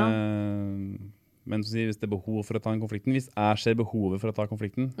 men hvis det er behov for å ta en konflikten, hvis jeg ser behovet for å ta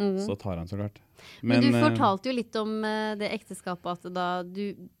konflikten, så tar jeg den så klart. Men du fortalte jo litt om det ekteskapet, at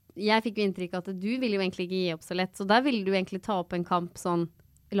jeg fikk jo inntrykk at du ville jo egentlig ikke gi opp så lett, så der ville du egentlig ta opp en kamp sånn,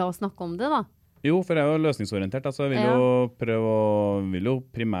 la oss snakke om det da. Jo, for jeg er jo løsningsorientert, altså jeg vil jo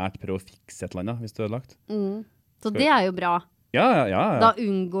primært prøve å fikse et eller annet, hvis det er lagt. Så det er jo bra. Ja. Da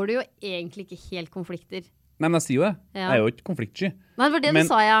unngår du jo egentlig ikke helt konflikter. Nei, men jeg sier jo det. Jeg er jo ikke konfliktsky. Nei, det var det du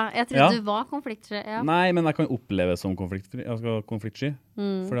sa, ja. Jeg trodde du var konfliktsky. Ja. Nei, men jeg kan oppleve som konfliktsky.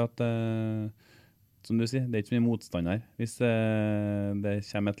 Fordi at, som du sier, det er ikke så mye motstand her. Hvis det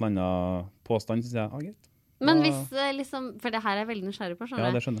kommer et eller annet påstand, så sier jeg, greit. Men hvis liksom, for det her er jeg veldig nysgjerrig på, skjønner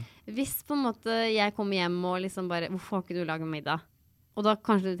jeg. Ja, det skjønner jeg. Hvis på en måte jeg kommer hjem og liksom bare, hvorfor har ikke du laget middag? Og da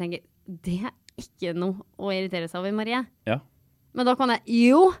kanskje du tenker, det er ikke noe å irritere seg over, Marie. Ja. Men da kan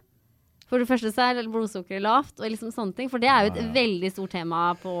jeg, for det første så er blodsukkeret lavt, og liksom sånne ting, for det er jo et veldig stort tema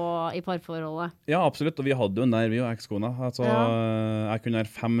i parforholdet. Ja, absolutt, og vi hadde jo en der, vi og ekskona. Altså, jeg kunne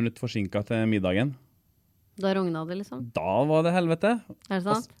være 5 minutter forsinket til middagen. Da rogna det liksom? Da var det helvete. Er det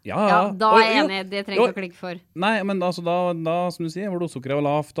sant? Ja. Da er jeg enig, det trenger ikke å klikke for. Nei, men altså, da som du sier, blodsukkeret var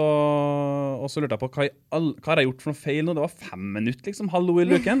lavt, og så lurte jeg på, hva har jeg gjort for noe feil nå? Det var 5 minutter liksom, hallo i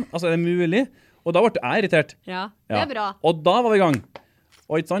luken. Altså, er det mulig? Og da ble jeg irritert. Ja, det er bra. Og da var vi i gang.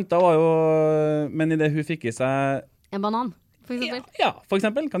 Og ikke sant, da var jo, men i det hun fikk i seg... En banan, for eksempel. Ja, for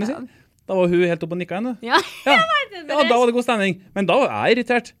eksempel, kan du si. Da var hun helt oppe og nikket henne. Ja, jeg vet det. Ja, da var det god stemning. Men da var jeg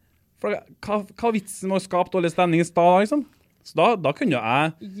irritert. For hva vitsen med å skape dårlig stemning i stad, liksom? Så da kunne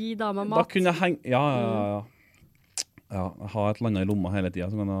jeg... Gi dama mat. Da kunne jeg henge... Ja, ha et eller annet i lomma hele tiden.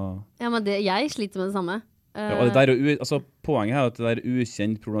 Så kan jeg... Ja, men jeg sliter med det samme. Ja, og det der, altså, poenget er at det er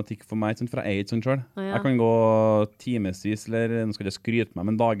ukjent problematikk for meg, for jeg er ikke sånn selv. Ja. Jeg kan gå timesvis, eller nå skal jeg skryte meg,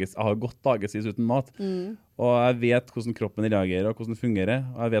 men jeg har gått dagesvis uten mat. Og jeg vet hvordan kroppen reagerer, og hvordan det fungerer,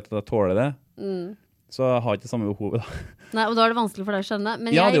 og jeg vet at jeg tåler det. Så jeg har ikke det samme behovet da. Nei, og da er det vanskelig for deg å skjønne.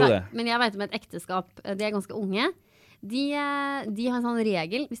 Men ja, men jeg vet om et ekteskap, de er ganske unge. De har en sånn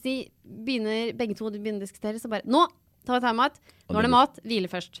regel. Hvis de begge to begynner å diskutere, så bare, nå tar vi timeout. Nå er det mat, hvile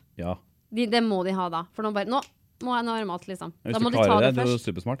først. Ja. Det må de ha da. For nå bare, nå er det mat, liksom. Hvis Da du må de ta klarer det det, det er jo først.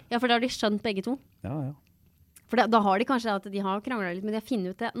 supersmart. Ja, for da har de skjønt begge to. Ja, ja. For da har de kanskje at de har kranglet litt, men de har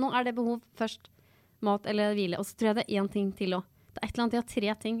funnet ut det. Nå er det behov først. Mat eller hvile. Og så tror jeg det er en ting til også. Det er et eller annet, de har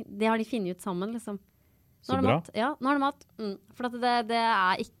 3 ting. Det har de funnet ut sammen, liksom. Så bra. Mat. Ja, nå er det mat. For at det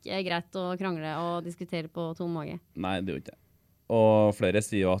er ikke greit å krangle og diskutere på tom mage. Nei, det er jo ikke det. Og flere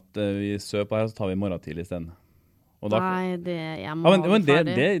sier jo at vi søker på her, så tar vi morgen tidlig i stedet. Nei, jeg må ja, men ha det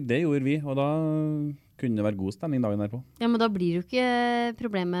ferdig. det gjorde vi, og da kunne det være god stemning dagen derpå. Ja, men da blir jo ikke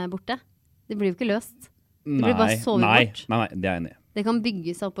problemet borte. Det blir jo ikke løst. Det blir bare sovet bort. Nei, det er jeg enig i. Det kan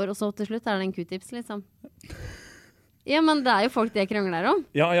bygge seg oppover, og så til slutt er det en Q-tips, liksom. Ja, men det er jo folk det krangler om.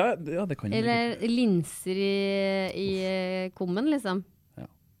 Ja, det kan jo. Eller linser i kummen, liksom. Ja.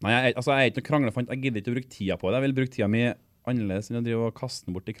 Nei, jeg er ikke noe kranglefant. Jeg gidder ikke å bruke tida på det. Jeg vil bruke tida mi annerledes enn å drive og kaste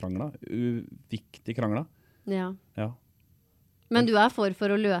den bort i krangler. Uviktige krangler. Ja. Ja. Men du er for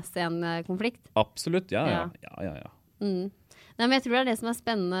å løse en konflikt? Absolutt, ja. Nei, men jeg tror det er det som er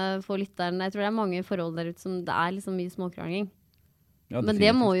spennende for lytteren. Jeg tror det er mange forhold der ute som det er liksom mye småkrangling. Ja, men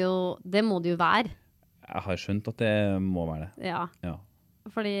det må det jo være. Jeg har skjønt at det må være det. Ja.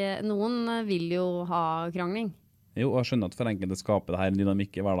 Fordi noen vil jo ha krangling. Jo, og jeg skjønner at for enkelte skaper det her en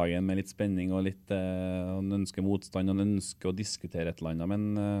dynamikk i hverdagen med litt spenning og litt han ønsker motstand, han ønsker å diskutere et eller annet, men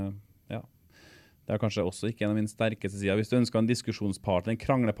ja. Det er kanskje også ikke en av mine sterkeste sider. Hvis du ønsker en diskusjonspartner, en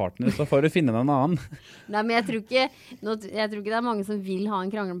kranglepartner, så får du finne deg en annen. Nei, men jeg tror ikke det er mange som vil ha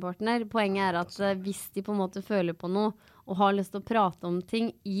en kranglepartner. Poenget er at hvis de på en måte føler på noe, og har lyst til å prate om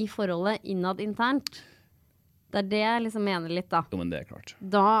ting i forholdet innad internt, det er det jeg liksom mener litt da. Jo, men det er klart.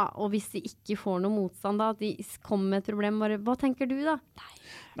 Og hvis de ikke får noe motstand da, at de kommer med et problem, bare, hva tenker du da?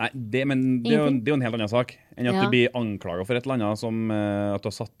 Nei, det er jo en helt annen sak enn at du blir anklaget for et eller annet som at du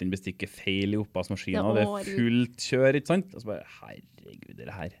har satt inn bestikket feil i oppvaskmaskinen, og det er fullt kjør, ikke sant? Og så bare, herregud,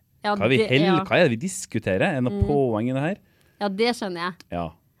 det her. Ja, hva er det vi diskuterer? Er det noe poeng i det her? Ja, det skjønner jeg. Ja,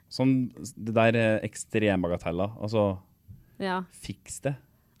 sånn det der ekstrembagateller, altså, fiks det.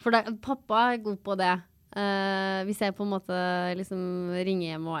 For pappa er god på det. Hvis jeg på en måte liksom ringer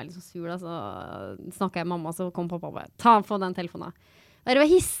hjem og er litt så sur da, så snakker jeg med mamma, så kommer pappa og bare, få den telefonen. Hva er det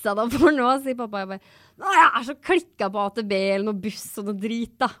jeg hissa da for nå, sier pappa. Jeg bare, jeg er så klikket på ATB eller noe buss og noe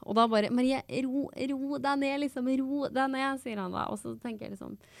drit da. Og da bare, Marie, ro deg ned, liksom, ro deg ned, sier han da. Og så tenker jeg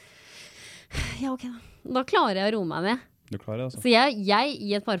liksom, ja, ok da. Da klarer jeg å roe meg ned. Du klarer det, altså. Så jeg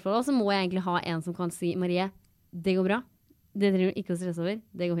i et parforhold, så må jeg egentlig ha en som kan si, Marie, det går bra. Det trenger du ikke å stresse over.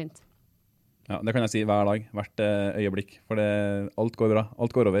 Det går fint. Ja, det kan jeg si hver dag, hvert øyeblikk, for alt går bra,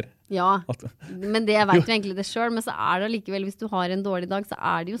 alt går over. Ja, men det vet jo egentlig det selv, men så er det likevel, hvis du har en dårlig dag, så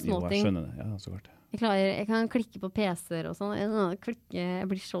er det jo småting. Jo, jeg skjønner det, ja, så klart. Jeg kan klikke på PC-er og sånn, jeg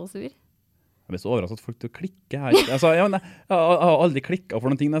blir så sur. Jeg blir så overrasket at folk til å klikke her. Altså, jeg har aldri klikket for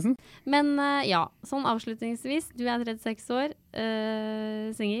noen ting nesten. Men ja, sånn avslutningsvis, du er 36 år,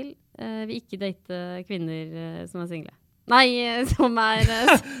 single, vil ikke date kvinner som er single. Nei, som er...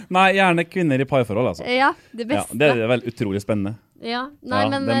 Nei, gjerne kvinner i parforhold, altså. Ja, det beste. Ja, det er vel utrolig spennende. Ja, nei,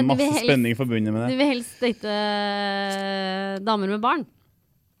 men det er masse spenning forbundet med det. Du vil helst date damer med barn?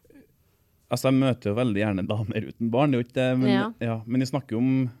 Altså, jeg møter jo veldig gjerne damer uten barn, det er jo ikke det, men, men vi snakker jo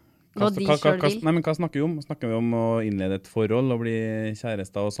om... Hva snakker vi om? Snakker vi om å innlede et forhold og bli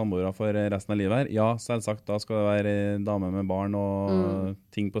kjærester og samboere for resten av livet her? Ja, selvsagt, da skal det være damer med barn og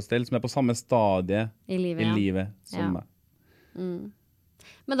ting på stell som er på samme stadie i livet som meg.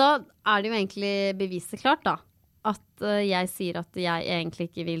 Men da er det jo egentlig beviset klart da, at jeg sier at jeg egentlig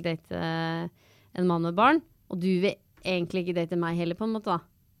ikke vil date en mann med barn, og du vil egentlig ikke date meg heller på en måte da.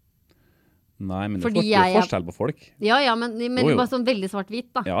 Nei, men det er forskjell på folk. Ja, men bare sånn veldig svart-hvit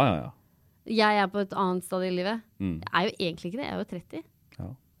da. Ja. Jeg er på et annet stad i livet. Jeg er jo egentlig ikke det, jeg er jo 30. Ja,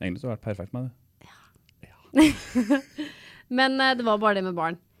 egentlig så har det vært perfekt med det. Ja. Men det var bare det med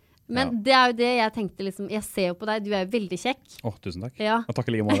barn. Men det er jo det jeg tenkte liksom, jeg ser jo på deg, du er jo veldig kjekk. Tusen takk. Ja. Og takk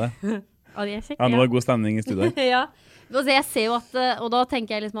i like måte. Ja, de er kjekk, nå var det god stemning i studiet. Ja, altså, jeg ser jo at, og da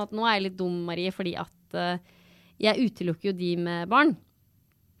tenker jeg liksom at nå er jeg litt dum, Marie, fordi at jeg utelukker jo de med barn.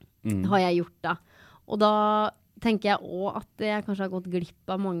 Har jeg gjort da. Og da tenker jeg også at jeg kanskje har gått glipp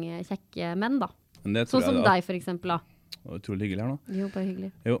av mange kjekke menn da. Sånn som deg for eksempel da. Det var utrolig hyggelig her nå. Jo, bare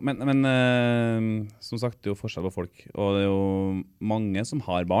hyggelig. Jo, men som sagt, det er jo forskjell på folk. Og det er jo mange som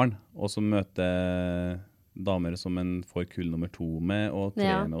har barn, og som møter damer som en får kull nummer 2 med, og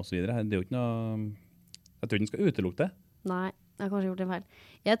 3 med, og så videre. Det er jo ikke noe... Jeg tror ikke den skal utelukke det. Nei, jeg har kanskje gjort en feil.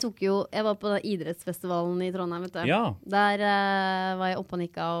 Jeg var på idrettsfestivalen i Trondheim, vet du. Ja. Der var jeg oppe og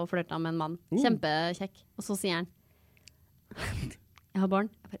nikket og flørtet med en mann. Kjempekjekk. Og så sier han, Jeg har barn.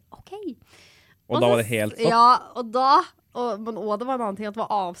 Jeg bare, ok. Og da var det helt stopp? Ja, og det var en annen ting at det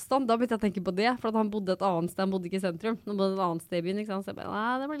var avstand. Da begynte jeg å tenke på det, for at han bodde et annet sted. Han bodde ikke i sentrum. Han bodde et annet sted i byen, ikke sant? Så jeg bare,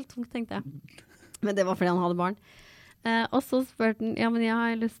 nei, det ble litt tungt, tenkte jeg. Men det var fordi han hadde barn. Og så spurte han, ja, men jeg har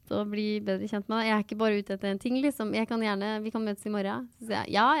lyst til å bli bedre kjent med deg. Jeg er ikke bare ute etter en ting, liksom. Vi kan møtes i morgen. Så sier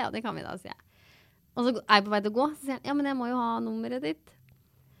jeg, ja, det kan vi da, sier jeg. Og så er jeg på vei til å gå, så sier han, ja, men jeg må jo ha nummeret ditt.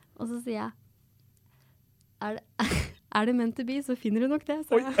 Og så sier jeg, er det meant to be, så finner du nok det,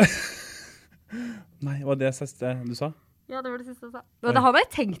 sa jeg. Nei, var det siste du sa? Ja, det var det siste jeg sa. Og det hadde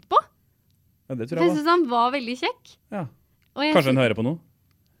jeg tenkt på. Ja, det tror jeg jeg synes han var veldig kjekk. Ja. Kanskje han hører på nå?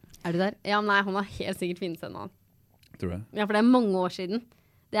 Er du der? Ja, nei, han har helt sikkert finnes ennå. Tror du det? Ja, for det er mange år siden.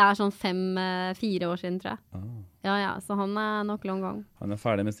 Det er sånn 4 år siden, tror jeg. Ja, så han er nok lang gang. Han er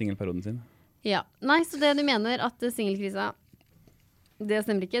ferdig med singelperioden sin. Ja. Nei, så det du mener at singelkrisa, det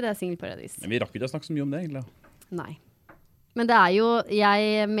stemmer ikke, det er singelparadis. Vi rakk ikke å snakke så mye om det, egentlig. Nei. Men det er jo,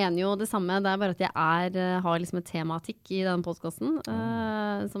 jeg mener jo det samme, det er bare at jeg har liksom et tematikk i denne podcasten,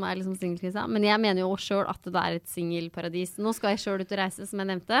 som er liksom singelkrisa. Men jeg mener jo selv at det er et singelparadis. Nå skal jeg selv ut og reise, som jeg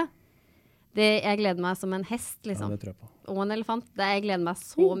nevnte. Jeg gleder meg som en hest, liksom. Ja, det tror jeg på. Og en elefant. Jeg gleder meg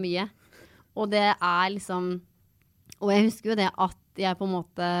så mye. Og det er liksom, og jeg husker jo det at jeg på en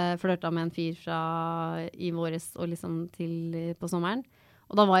måte flørtet med en fyr fra i våres og liksom til på sommeren.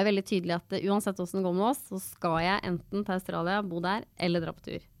 Og da var jeg veldig tydelig at uansett hvordan det går med oss, så skal jeg enten til Australia, bo der, eller dra på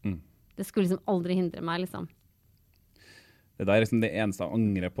tur. Det skulle liksom aldri hindre meg, liksom. Det der er liksom det eneste jeg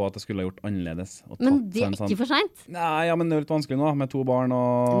angrer på at jeg skulle ha gjort annerledes. Men det er ikke for sent. Nei, ja, men det er litt vanskelig nå, med 2 barn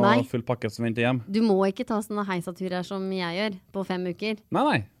og full pakke som venter hjem. Du må ikke ta sånne heisaturer som jeg gjør, på 5 uker.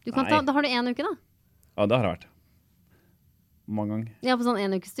 Nei. Du kan da har du 1 uke da. Ja, det har jeg vært. Mange ganger. Ja, på sånn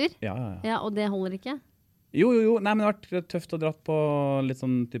 1 ukes tur? Ja. Ja, og det holder ikke? Jo. Nei, men det har vært tøft å dratt på litt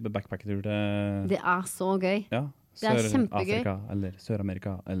sånn type backpacketur til... Det er så gøy. Ja, det er kjempegøy. Afrika, eller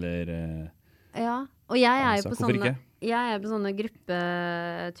Sør-Amerika, eller... Ja, og jeg er jo på sånne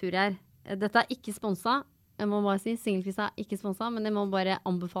gruppeturer. Dette er ikke sponset. Jeg må bare si, singelkrisa er ikke sponset, men jeg må bare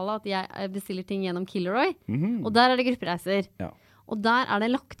anbefale at jeg bestiller ting gjennom Killeroy. Og der er det gruppereiser. Ja. Og der er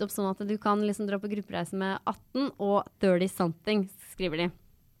det lagt opp sånn at du kan liksom dra på gruppereise med 18 og 30 something, skriver de.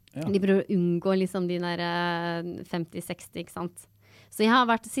 Ja. De prøver å unngå liksom de der 50-60, ikke sant? Så jeg har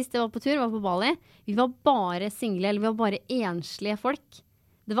vært, sist jeg var på tur, var på Bali. Vi var bare single, eller vi var bare enslige folk.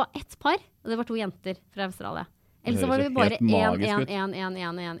 Det var 1 par, og det var 2 jenter fra Australia. Eller så var det bare 1. Men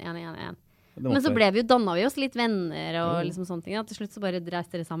så dannet vi oss litt venner og liksom sånne ting. Til slutt så bare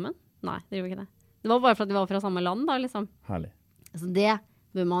reiste dere sammen. Nei, det gjorde ikke det. Det var bare for at vi var fra samme land da, liksom. Herlig. Så det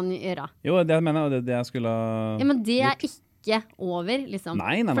bør man gjøre. Jo, det mener jeg, det jeg skulle ja, men det er ikke over, liksom.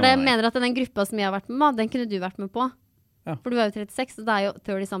 Nei. For jeg mener at den gruppa som jeg har vært med, den kunne du vært med på. Ja. For du er jo 36, så det er jo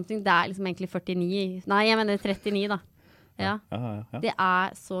 30 something. Det er liksom egentlig 49. Nei, jeg mener 39 da. Ja. Det er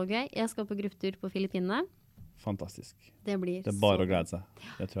så gøy. Jeg skal på gruppetur på Filippinene. Fantastisk. Det er bare å glede seg.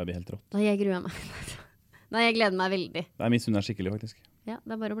 Det tror jeg blir helt rått. Da jeg gruer meg. Nei, jeg gleder meg veldig. Det er misunner skikkelig, faktisk. Ja,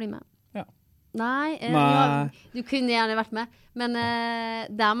 det er bare å bli med. Ja. Nei. Du kunne gjerne vært med. Men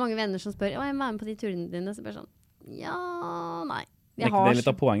det er mange venner som spør, jeg må være med på de turene dine. Så bare sånn, ja, nei. Det er litt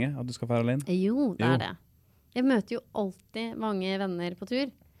av poenget, at du skal være alene. Jo, det er det. Jeg møter jo alltid mange venner på tur.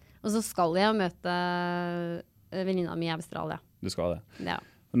 Og så skal jeg møte venninna mi i Australia. Du skal det? Ja.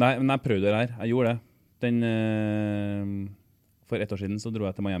 Men jeg prøvde det her. Jeg gjorde det. For 1 år siden så dro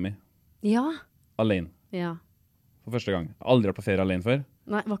jeg til Miami. Ja. Alene. Ja. For første gang. Aldri vært på ferie alene før.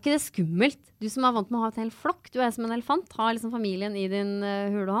 Nei, var ikke det skummelt? Du som er vant med å ha et hel flokk, du er som en elefant, har liksom familien i din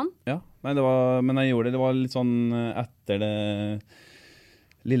hulehånd. Ja, nei, men jeg gjorde det. Det var litt sånn etter det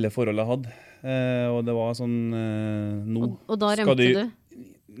lille forholdet jeg hadde. Og det var sånn og da rømte du?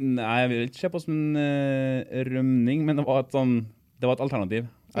 Nei, jeg vil ikke se på som en rømning, men det var et alternativ.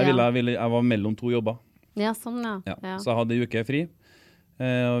 Jeg var mellom 2 jobber. Ja, sånn, ja. Så jeg hadde en uke fri,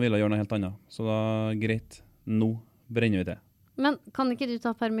 og ville gjøre noe helt annet. Så da, greit, nå brenner vi til. Men kan ikke du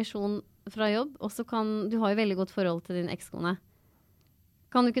ta permisjon fra jobb, og så du har jo veldig godt forhold til din ekskone.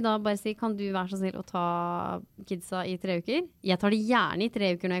 Kan du ikke da bare si, kan du være så snill å ta kidsa i 3 uker? Jeg tar det gjerne i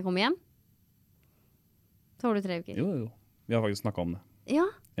 3 uker når jeg kommer hjem. Tar du 3 uker? Jo. Vi har faktisk snakket om det.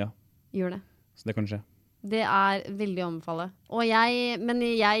 Ja. Gjør det. Så det kan skje. Det er veldig å anbefale. Og det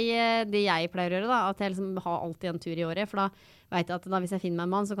jeg pleier å gjøre da, at jeg liksom har alltid en tur i året, for da vet jeg at hvis jeg finner meg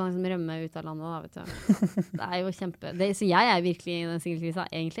en mann, så kan jeg liksom rømme ut av landet da, vet du. Det er jo så jeg er virkelig i den singelkrisa,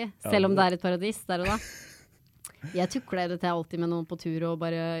 egentlig. Selv om det er et paradis der og da. Jeg tukler det til alltid med noen på tur og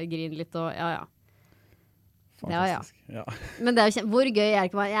bare griner litt og ja. Fantastisk. Ja. Men det er jo hvor gøy er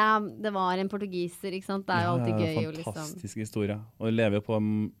det ikke? Ja, det var en portugiser, ikke sant? Det er jo alltid gøy. Fantastisk historie. Og vi lever jo på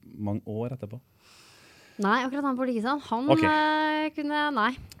mange år etterpå. Nei, akkurat han Bordisan, han kunne,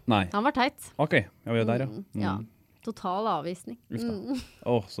 nei. Han var teit. Ok, ja, vi er der, ja. Ja, total avvisning.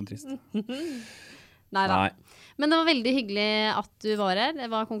 Så trist. Neida. Men det var veldig hyggelig at du var her, det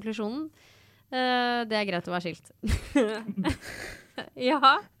var konklusjonen. Det er greit å være skilt. Ja.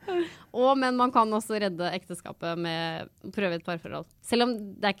 Men man kan også redde ekteskapet med å prøve et parforhold. Selv om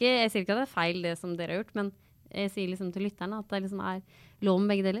det er ikke, jeg sier ikke at det er feil det som dere har gjort, men jeg sier liksom til lytterne at det liksom er lov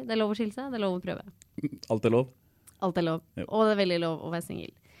med begge deler. Det er lov å skille seg, det er lov å prøve. Alt er lov. Alt er lov, og det er veldig lov å være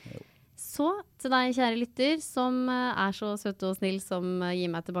single. Så til deg, kjære lytter, som er så søt og snill som gir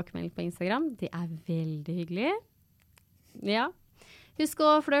meg tilbakemelding på Instagram. Det er veldig hyggelig. Ja. Husk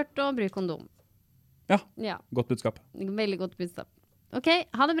å flørte og bruke kondom. Ja, godt budskap. Veldig godt budskap. Ok,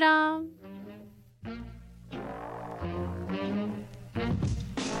 ha det bra!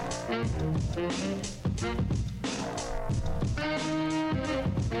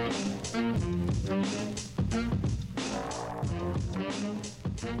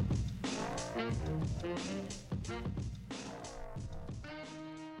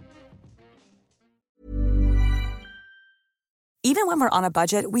 Even when we're on a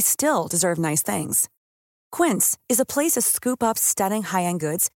budget, we still deserve nice things. Quince is a place to scoop up stunning high-end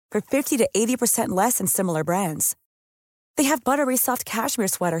goods for 50 to 80% less than similar brands. They have buttery soft cashmere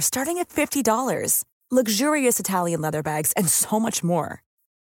sweaters starting at $50, luxurious Italian leather bags, and so much more.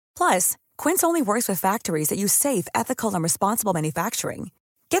 Plus, Quince only works with factories that use safe, ethical, and responsible manufacturing.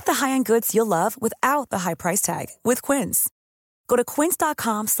 Get the high-end goods you'll love without the high price tag with Quince. Go to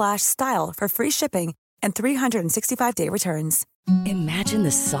quince.com/style for free shipping and 365-day returns. Imagine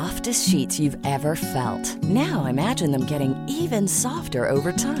the softest sheets you've ever felt. Now imagine them getting even softer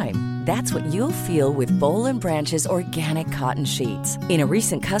over time. That's what you'll feel with Boll & Branch's organic cotton sheets. In a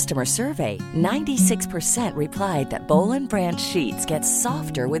recent customer survey, 96% replied that Boll & Branch sheets get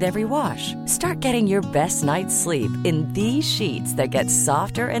softer with every wash. Start getting your best night's sleep in these sheets that get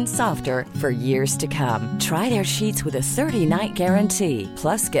softer and softer for years to come. Try their sheets with a 30-night guarantee.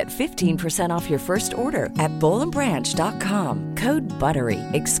 Plus, get 15% off your first order at bollandbranch.com. Code BUTTERY.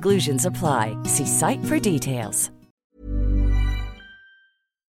 Exclusions apply. See site for details.